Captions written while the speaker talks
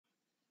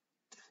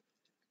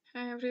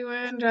Hi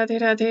everyone,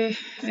 Radhe Radhe.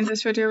 In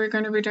this video, we're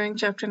going to be doing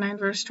chapter 9,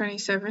 verse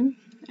 27.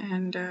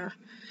 And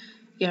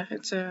yeah,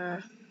 it's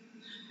a,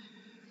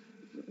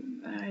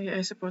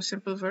 I suppose,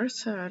 simple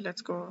verse.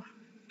 Let's go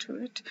to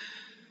it.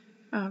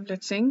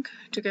 Let's sing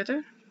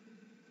together.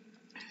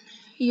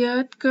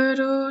 Yat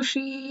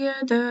karoshi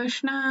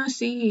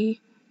yadashnasi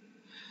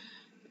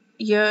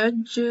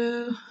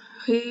yaj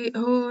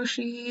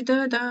hoshi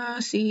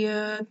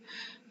dadasi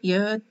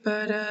yat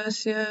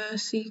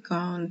parasyasi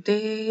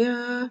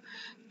kaunteya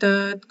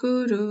tad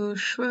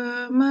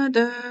kurushva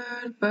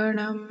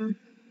madarpanam.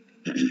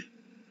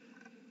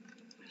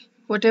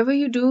 Whatever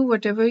you do,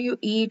 whatever you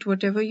eat,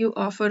 whatever you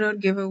offer or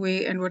give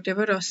away, and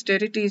whatever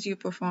austerities you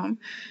perform,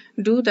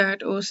 do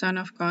that, O son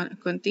of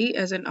Kunti,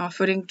 as an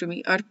offering to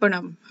me.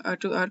 Arpanam.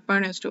 To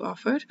arpan is to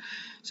offer.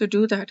 So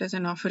do that as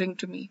an offering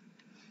to me.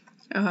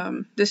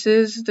 This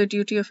is the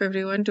duty of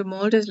everyone, to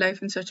mold his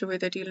life in such a way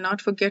that he'll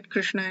not forget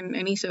Krishna in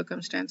any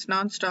circumstance.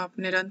 Non-stop,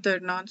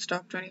 nirantar,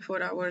 non-stop,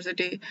 24 hours a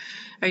day.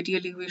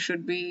 Ideally, we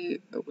should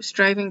be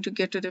striving to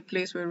get to the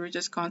place where we're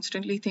just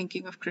constantly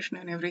thinking of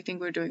Krishna, and everything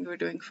we're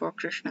doing for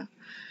Krishna.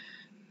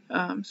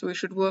 So we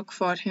should work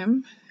for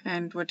him,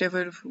 and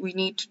whatever we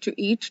need to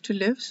eat to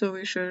live, so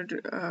we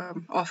should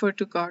offer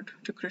to God,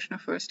 to Krishna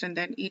first, and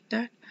then eat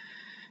that.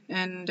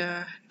 And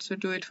so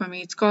do it for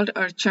me. It's called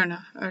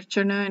Archana.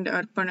 Archana and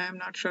Arpana, I'm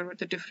not sure what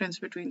the difference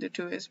between the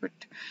two is, but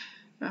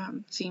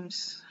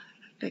seems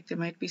like they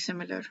might be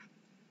similar.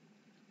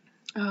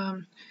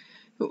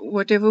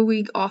 Whatever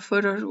we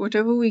offer or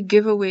whatever we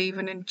give away,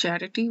 even in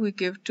charity, we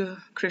give to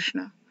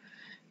Krishna,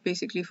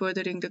 basically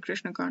furthering the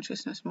Krishna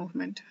consciousness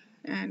movement.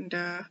 And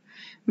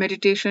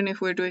meditation,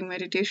 if we're doing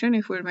meditation,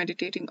 if we're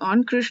meditating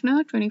on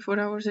Krishna 24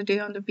 hours a day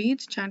on the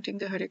beads, chanting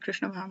the Hare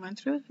Krishna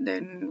Mahamantra,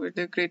 then we're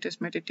the greatest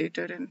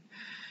meditator.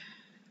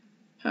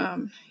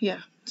 And yeah,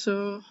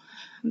 so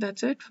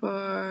that's it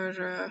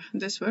for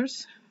this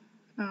verse.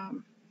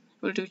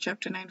 We'll do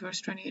chapter 9,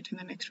 verse 28 in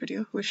the next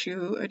video. Wish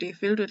you a day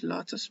filled with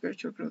lots of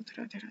spiritual growth.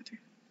 Radhe Radhe.